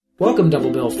Welcome, Double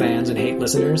Bill fans and hate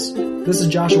listeners. This is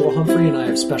Joshua Humphrey, and I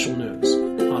have special news.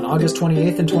 On August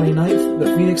 28th and 29th,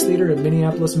 the Phoenix Theater in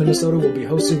Minneapolis, Minnesota will be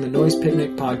hosting the Noise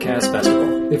Picnic Podcast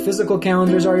Festival. If physical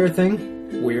calendars are your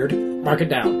thing, weird, mark it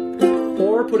down.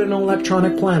 Or put in an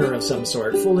electronic planner of some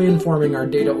sort, fully informing our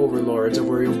data overlords of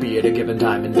where you'll be at a given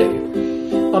time and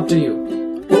day. Up to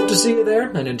you. Hope to see you there,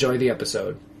 and enjoy the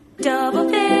episode. Double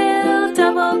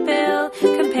bill,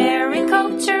 comparing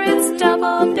culture, it's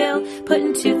double bill.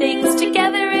 Putting two things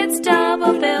together, it's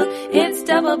double bill.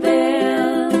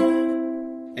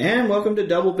 And welcome to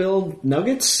Double Bill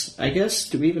Nuggets, I guess.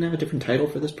 Do we even have a different title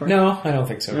for this part? No, I don't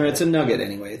think so. All right, it's a nugget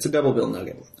anyway. It's a Double Bill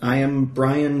Nugget. I am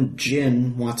Brian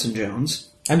Gin Watson-Jones.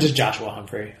 I'm just Joshua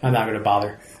Humphrey. I'm not going to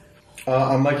bother.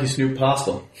 I'm Mikey Snoop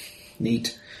Postel.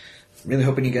 Neat. Really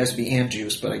hoping you guys would be ant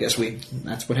juice, but I guess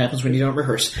that's what happens when you don't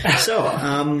rehearse. So,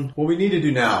 what we need to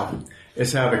do now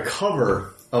is have a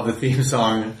cover of the theme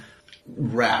song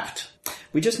rapped.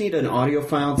 we just need an audio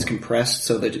file that's compressed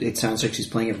so that it sounds like she's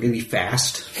playing it really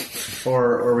fast.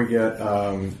 Or we get,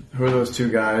 who are those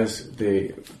two guys?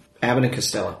 Abbott and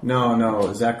Costello.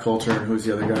 No, Zach Coulter, and who's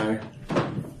the other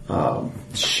guy?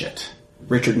 Shit.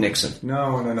 Richard Nixon.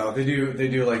 No. They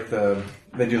do like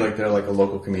they're like a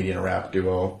local comedian rap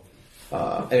duo.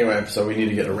 Anyway, so we need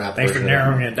to get a rap Thanks for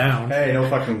narrowing it down. Hey, no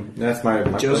fucking, that's my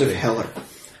Joseph pleasure. Heller.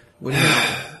 What do you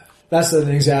know? That's an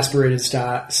exasperated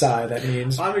sigh that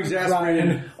means. I'm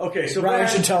exasperated. Okay, so Ryan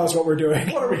should tell us what we're doing.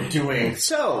 What are we doing?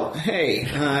 So, hey,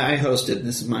 I hosted.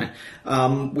 This is mine.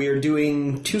 We are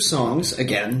doing two songs,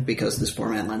 again, because this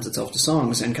format lends itself to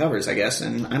songs and covers, I guess,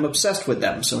 and I'm obsessed with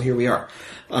them, so here we are.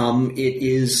 It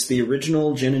is the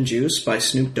original Gin and Juice by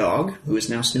Snoop Dogg, who is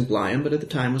now Snoop Lion, but at the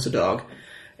time was a dog,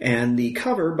 and the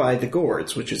cover by The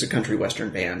Gourds, which is a country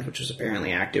western band, which was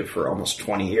apparently active for almost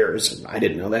 20 years. I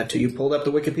didn't know that till you pulled up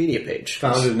the Wikipedia page.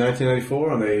 Founded in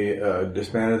 1994, and they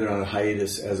disbanded. They're on a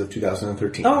hiatus as of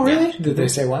 2013. Oh, really? Yeah. Did they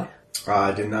say why?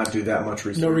 I did not do that much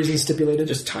research. No reason stipulated?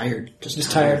 Just tired.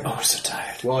 Just tired. Oh, I'm so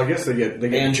tired. Well, I guess they get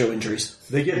Banjo injuries.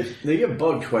 They get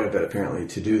bugged quite a bit apparently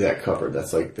to do that cover.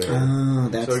 That's like their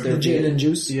That's so their Gin and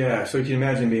Juice? Yeah, so you can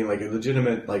imagine being like a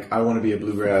legitimate, like, I want to be a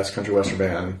bluegrass country western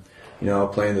band, you know,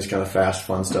 playing this kind of fast,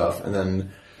 fun stuff, and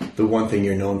then the one thing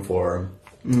you're known for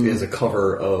is a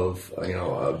cover of,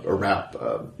 a rap,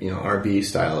 R&B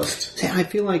stylist. See, I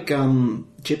feel like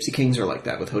Gypsy Kings are like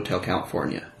that with Hotel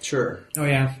California. Sure. Oh,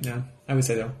 yeah. I would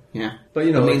say so. Yeah. But,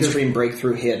 you know, the like mainstream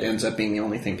breakthrough hit ends up being the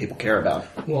only thing people care about.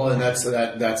 Well, and that's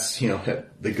the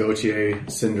Gautier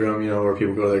syndrome, where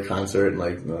people go to their concert and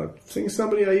like, sing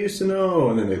somebody I used to know,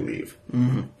 and then they leave.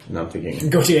 Mm-hmm. And I'm thinking...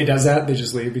 Gautier does that. They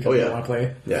just leave because they don't want to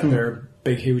play their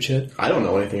big, huge hit. I don't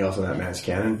know anything else in that man's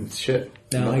canon. It's shit.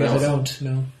 No, I guess I don't.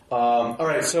 No.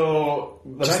 Alright, so...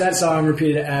 Just that song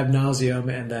repeated ad nauseum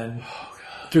and then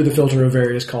through the filter of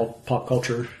various pop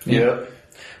culture. Yeah.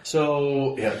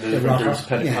 So, there's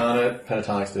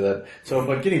Pentatonics do that. So,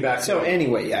 but getting back to... So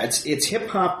anyway, it's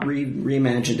hip-hop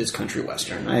reimagined as country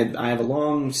western. I have a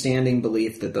long-standing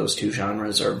belief that those two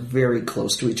genres are very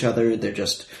close to each other. They're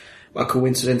just a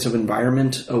coincidence of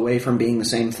environment away from being the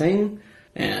same thing.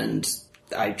 And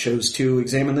I chose to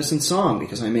examine this in song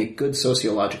because I make good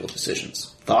sociological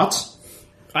decisions. Thoughts?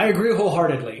 I agree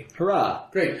wholeheartely. Hurrah.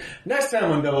 Great. Next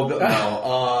time on Double Bill...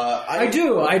 I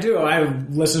do. I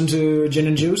listened to Gin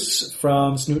and Juice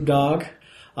from Snoop Dogg,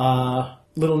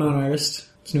 little known artist,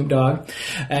 Snoop Dogg,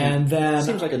 and then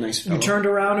Seems like a nice fellow. we turned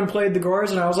around and played the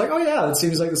Gourds, and I was like, oh yeah, that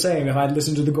seems like the same. If I'd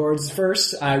listened to the Gourds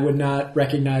first, I would not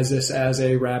recognize this as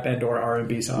a rap and or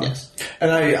R&B song. Yes. And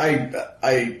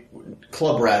I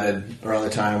club ratted around the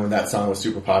time when that song was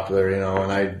super popular,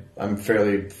 and I'm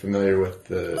fairly familiar with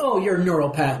the... Oh, your neural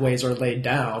pathways are laid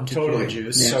down to Totally. Gin and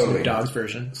Juice, Yeah, totally. Snoop Dogg's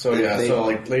version. So They so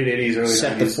like late 80s, early 90s.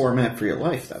 Set the format for your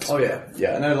life. That's Oh yeah,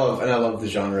 and I love the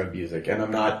genre of music,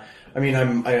 and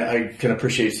I can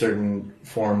appreciate certain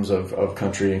forms of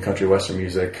country and country western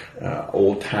music,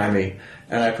 old timey,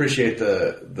 and I appreciate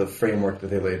the framework that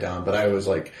they laid down. But I was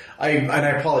like, I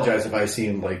apologize if I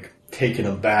seemed like taken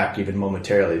aback even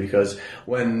momentarily, because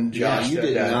when Josh you said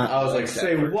did that, not I was like, like that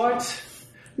say part. what?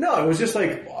 No, it was just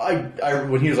like,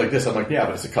 when he was like this, I'm like, yeah,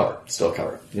 but it's a cover. It's still a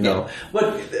cover, know?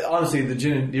 But honestly, the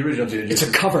original Gin and Juice...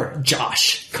 It's a cover,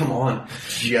 Josh. Come on,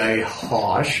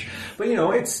 Jay-Hosh. But,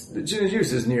 it's Gin and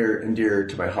Juice is near and dear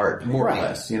to my heart, more or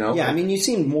less, Yeah, you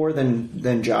seemed more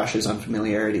than Josh's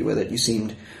unfamiliarity with it. You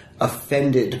seemed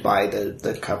offended by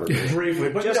the cover. Briefly,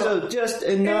 but just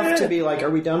enough to be like, are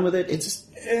we done with it? It's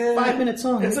 5 minutes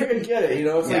long. It's like, I get it,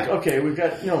 It's like, okay, we've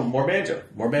got, more banjo,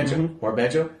 more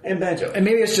banjo, and banjo. And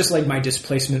maybe it's just like my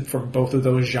displacement from both of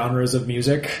those genres of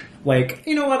music. Like,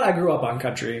 you know what? I grew up on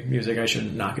country music. I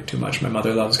shouldn't knock it too much. My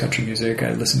mother loves country music.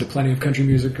 I listened to plenty of country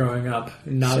music growing up.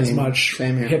 Not as much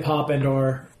hip hop and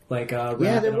or like rap.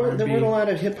 Yeah, there weren't a lot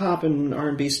of hip hop and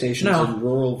R&B stations in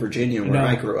rural Virginia where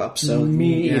I grew up. So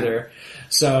me either.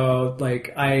 So,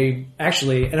 like, I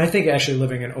think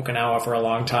living in Okinawa for a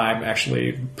long time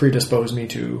actually predisposed me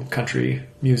to country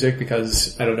music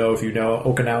because I don't know if you know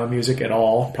Okinawa music at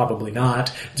all. Probably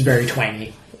not. It's very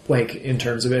twangy. Like, in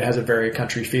terms of it has a very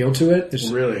country feel to it.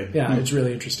 Really? Yeah, it's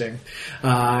really interesting.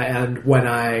 And when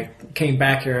I came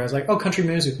back here, I was like, oh, country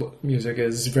music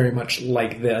is very much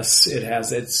like this.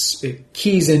 It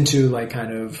keys into, like,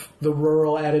 kind of the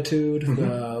rural attitude,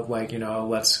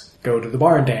 let's go to the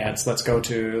bar and dance, let's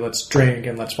drink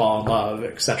and let's fall in love,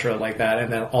 etc. like that.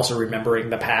 And then also remembering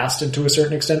the past and to a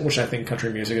certain extent, which I think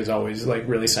country music is always, like,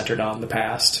 really centered on the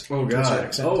past. Oh,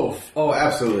 God. Oh,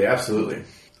 absolutely, absolutely.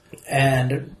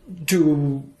 And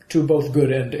to both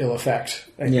good and ill effect,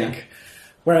 I think.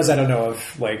 Whereas I don't know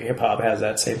if, like, hip-hop has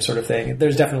that same sort of thing.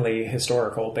 There's definitely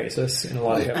historical basis in a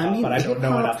lot of hip-hop, but I don't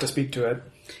know enough to speak to it.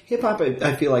 Hip-hop,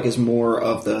 I feel like, is more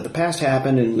of the past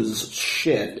happened and was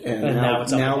shit, and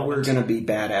now we're going to be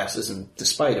badasses in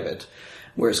despite of it.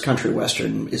 Whereas country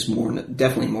western is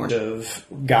definitely more of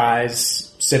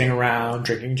guys sitting around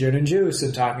drinking gin and juice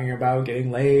and talking about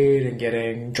getting laid and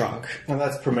getting drunk. And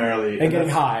that's primarily getting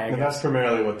high. And that's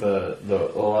primarily what a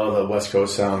lot of the West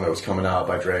Coast sound that was coming out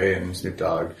by Dre and Snoop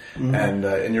Dogg. Mm-hmm.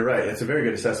 And you're right. It's a very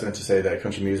good assessment to say that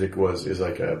country music is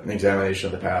like an examination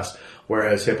of the past,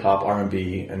 whereas hip hop,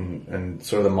 R&B, and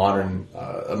sort of a modern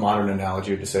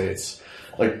analogy to say it's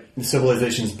like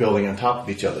civilizations building on top of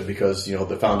each other because,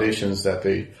 the foundations that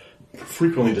they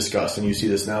frequently discuss, and you see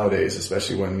this nowadays,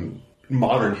 especially when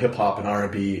modern hip-hop and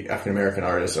R&B African-American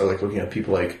artists are like looking at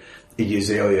people like Iggy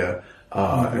Azalea,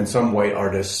 and some white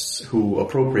artists who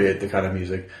appropriate the kind of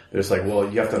music. They're just like, well,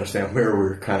 you have to understand where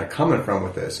we're kind of coming from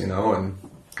with this, and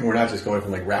we're not just going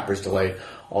from like Rapper's Delight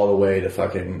all the way to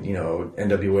fucking,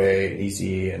 NWA,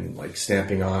 Eazy, and like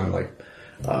stamping on like,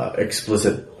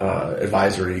 explicit,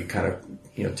 advisory kind of,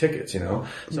 tickets,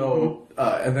 So,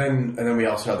 and then we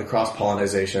also have the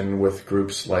cross-pollination with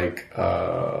groups like,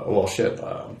 what's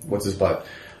his butt?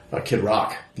 Kid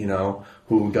Rock,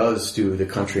 who does do the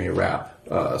country rap,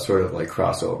 sort of like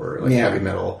crossover, like heavy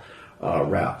metal,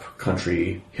 rap,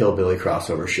 country, hillbilly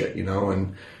crossover shit,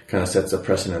 and kind of sets a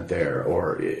precedent there.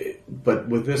 But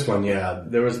with this one,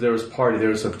 there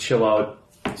was some chill out,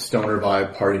 stoner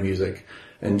vibe party music,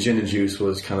 and Gin and Juice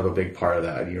was kind of a big part of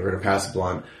that. We're going to pass a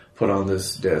blunt, put on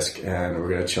this disc, and we're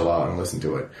going to chill out and listen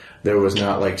to it. There was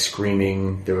not like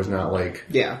screaming. There was not like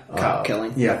cop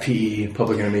killing. Yeah, PE,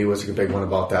 Public Enemy was a big one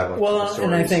about that. Well,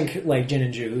 and I think like Gin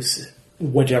and Juice,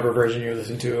 whichever version you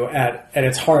listen to, at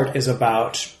its heart is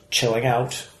about chilling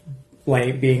out,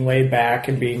 like being laid back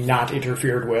and being not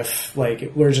interfered with.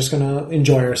 Like, we're just going to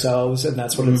enjoy ourselves, and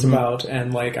that's what it's about.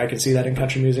 And like, I can see that in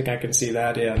country music. I can see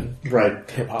that in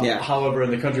hip hop. Yeah. However,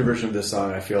 in the country version of this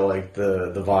song, I feel like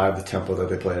the vibe, the tempo that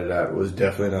they played it at was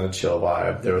definitely not a chill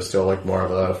vibe. There was still like more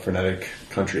of a frenetic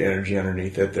country energy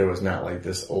underneath it. There was not like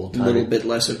this old time. A little bit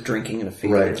less of drinking in a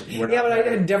field. Right. Yeah, but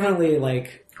I definitely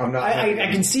like.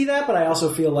 I can see that, but I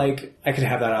also feel like I could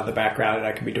have that on the background and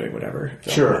I could be doing whatever.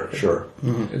 So sure.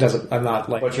 Mm-hmm. It doesn't. I'm not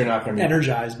like. But you're not going to be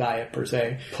energized by it per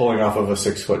se. Pulling off of a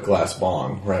 6-foot glass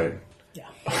bong, right?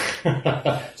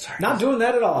 Yeah. Sorry. Not doing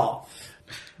that at all.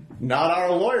 Not our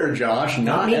lawyer, Josh.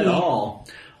 Not at all.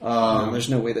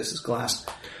 There's no way this is glass.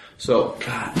 So,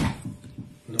 God.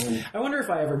 No. I wonder if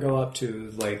I ever go up to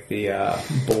like the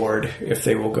board, if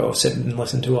they will go sit and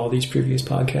listen to all these previous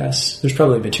podcasts. There's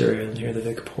probably material in here that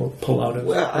they could pull out of.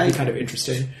 That'd be kind of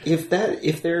interesting. If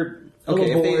they're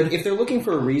looking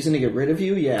for a reason to get rid of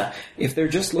you, yeah. If they're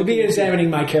just looking, maybe examining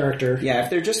my character, yeah. If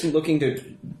they're just looking to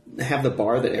have the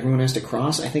bar that everyone has to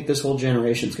cross, I think this whole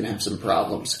generation's going to have some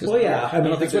problems. Well, yeah, I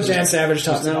don't think what Dan Savage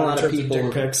talks about. Not a lot of people.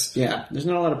 Dick pics. Yeah, there's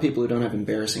not a lot of people who don't have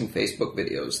embarrassing Facebook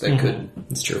videos that could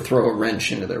throw a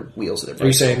wrench into their wheels of their bike. Are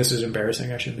you saying this is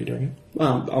embarrassing? I shouldn't be doing it.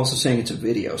 Well, I'm also saying it's a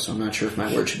video, so I'm not sure if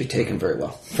my word should be taken very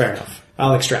well. Fair enough.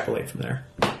 I'll extrapolate from there.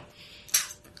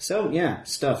 So yeah,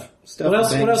 stuff. What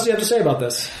else do you have to say about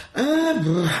this?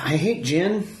 I hate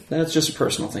gin. That's just a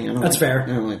personal thing. That's fair. I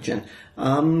don't like gin.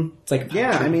 It's like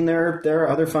I mean there are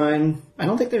other fine. I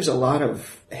don't think there's a lot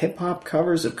of hip hop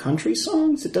covers of country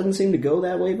songs. It doesn't seem to go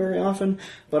that way very often.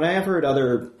 But I have heard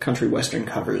other country western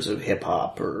covers of hip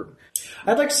hop or.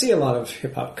 I'd like to see a lot of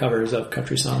hip-hop covers of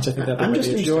country songs. I think that'd be I'm really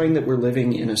just enjoying that we're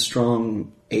living in a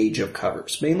strong age of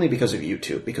covers, mainly because of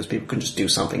YouTube, because people can just do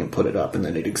something and put it up, and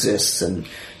then it exists, and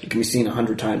it can be seen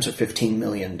 100 times or 15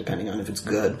 million, depending on if it's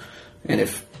good, and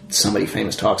if somebody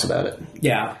famous talks about it.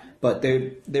 Yeah. But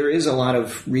there is a lot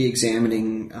of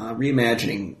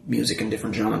reimagining music in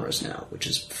different genres now, which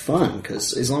is fun,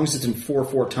 because as long as it's in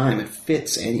 4/4 time, it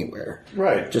fits anywhere.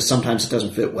 Right. Just sometimes it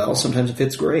doesn't fit well, sometimes it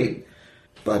fits great.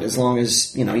 But as long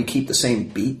as, you keep the same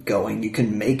beat going, you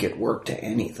can make it work to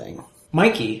anything.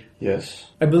 Mikey, Yes.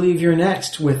 I believe you're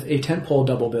next with a tentpole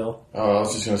double bill. I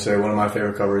was just going to say one of my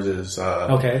favorite covers is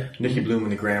Nicky Bloom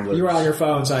and the Gramblers. You were on your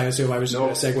phone, so I assume I was just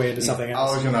going to segue into something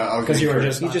else. I was Because you were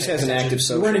just... He just has an active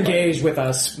social You weren't life. engaged with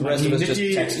us. The rest of us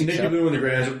just text each Nicky other. Bloom and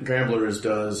the Gramblers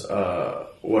does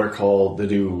what are called, they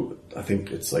do, I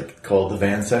think it's called the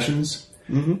Van Sessions.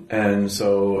 Mm-hmm. And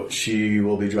so she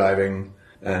will be driving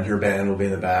and her band will be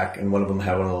in the back and one of them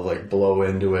have one of those blow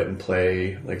into it and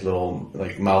play little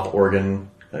mouth organ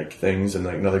things, and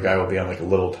another guy will be on a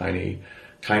little tiny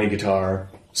guitar.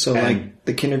 So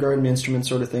the kindergarten instrument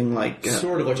sort of thing,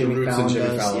 sort of like Jimmy the Roots Fallon and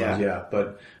Jimmy does, Fallon, yeah.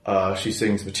 But she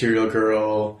sings Material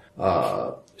Girl.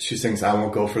 She sings I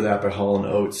Won't Go For That by Hall &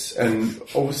 Oates. And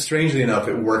strangely enough,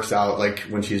 it works out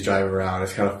when she's driving around.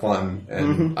 It's kind of fun.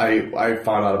 And I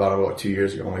found out about it about 2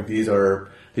 years ago. I'm like, these are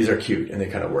cute and they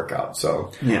kind of work out.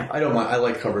 So yeah. I don't mind. I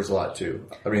like covers a lot too.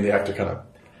 I mean, they have to kind of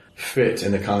fit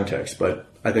in the context, but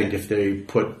I think if they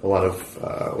put a lot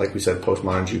of, like we said,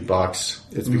 postmodern jukebox,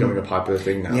 it's becoming a popular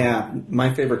thing now. Yeah,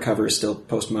 my favorite cover is still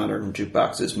postmodern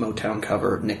jukebox's Motown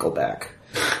cover, Nickelback,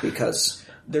 because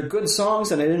they're good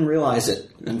songs and I didn't realize it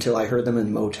until I heard them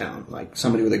in Motown,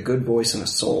 somebody with a good voice and a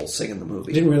soul singing the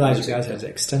movie. I didn't realize you guys had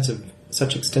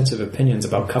such extensive opinions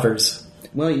about covers.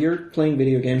 Well, you're playing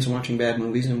video games and watching bad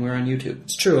movies, and we're on YouTube.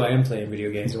 It's true, I am playing video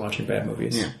games and watching bad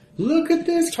movies. Yeah. Look at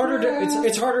this.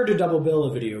 It's harder to double bill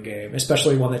a video game,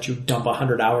 especially one that you dump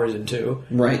 100 hours into.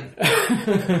 Right.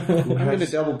 I'm going to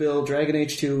double bill Dragon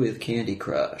Age 2 with Candy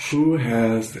Crush. Who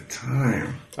has the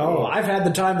time? Oh, I've had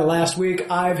the time the last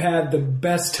week. I've had the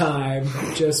best time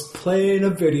just playing a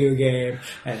video game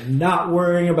and not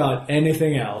worrying about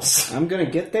anything else. I'm going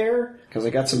to get there because I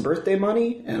got some birthday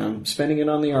money and I'm spending it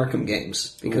on the Arkham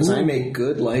games because I make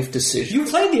good life decisions. You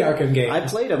played the Arkham game. I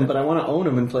played them, but I want to own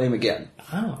them and play them again.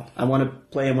 Oh. I want to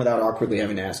play them without awkwardly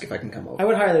having to ask if I can come over. I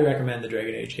would highly recommend the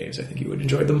Dragon Age games. I think you would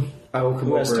enjoy them. I will come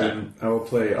Who has over time? and I will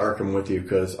play Arkham with you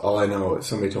because all I know is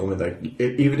somebody told me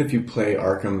even if you play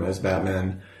Arkham as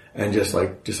Batman and just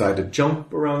decide to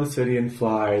jump around the city and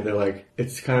fly, they're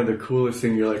it's kind of the coolest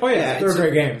thing. You're Oh yeah, they're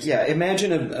great games. Yeah,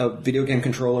 imagine a video game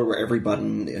controller where every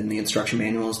button in the instruction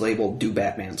manual is labeled "Do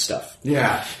Batman stuff."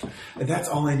 yeah, and that's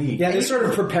all I need. Yeah, they sort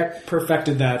of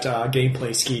perfected that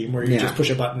gameplay scheme where you just push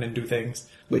a button and do things.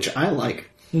 Which I like.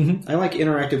 Mm-hmm. I like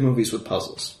interactive movies with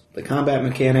puzzles. The combat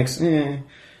mechanics,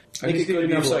 Make it good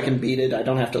enough so I can beat it. I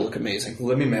don't have to look amazing.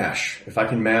 Let me mash. If I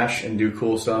can mash and do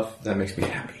cool stuff, that makes me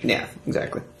happy. Yeah,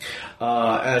 exactly.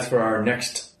 As for our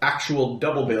next actual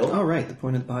double bill, Oh, right, the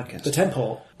point of the podcast. The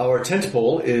tentpole. our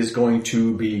tentpole is going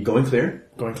to be Going Clear,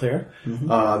 Going Clear.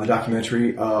 the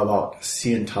documentary about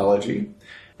Scientology,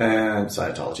 and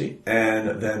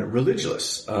then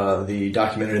Religious, the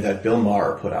documentary that Bill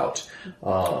Maher put out.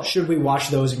 Should we watch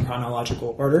those in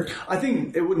chronological order? I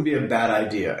think it wouldn't be a bad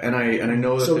idea, and I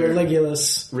know that So they're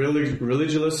Religious,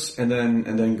 Religious, and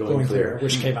then Going Clear,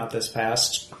 which came out this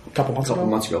past couple months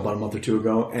ago. about a month or two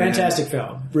ago. And Fantastic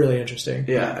film. Really interesting.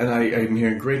 yeah, and I'm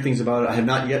hearing great things about it. I have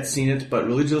not yet seen it, but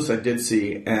Religious I did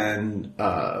see, and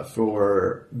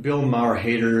for Bill Maher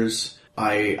haters,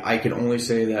 I can only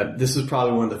say that this is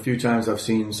probably one of the few times I've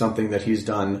seen something that he's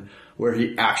done where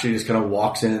he actually just kind of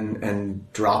walks in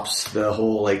and drops the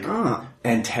whole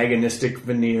antagonistic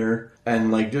veneer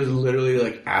and just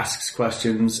literally asks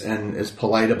questions and is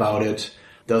polite about it,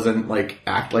 doesn't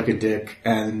act like a dick,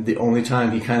 and the only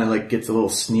time he kind of gets a little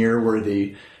sneer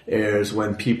worthy is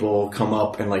when people come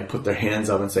up and put their hands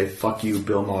up and say "fuck you,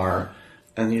 Bill Maher."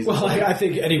 And he's I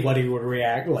think anybody would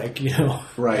react, right.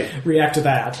 react to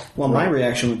that. Well, my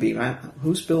reaction would be,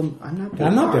 who's Bill? I'm not Bill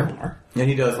I'm not Maher. Bill Maher. And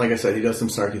he does, like I said, he does some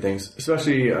snarky things.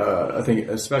 Especially, I think,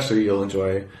 you'll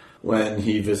enjoy when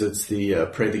he visits the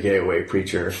Pray the Gay Away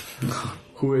preacher,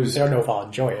 who is I don't know if I'll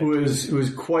enjoy it. who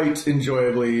is quite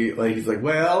enjoyably he's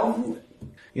well.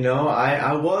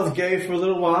 I was gay for a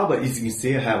little while, but you can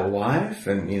see I have a wife,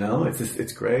 and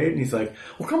it's great. And he's like,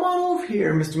 well, come on over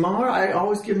here, Mr. Maher. I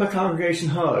always give my congregation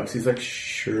hugs. He's like,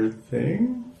 sure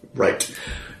thing. Right.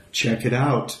 Check it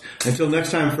out. Until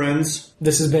next time, friends.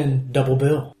 This has been Double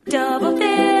Bill. Double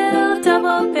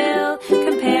bill,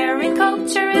 comparing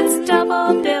culture, it's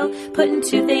double bill. Putting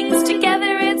two things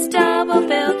together, it's double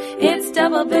bill. It's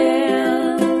double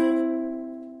bill.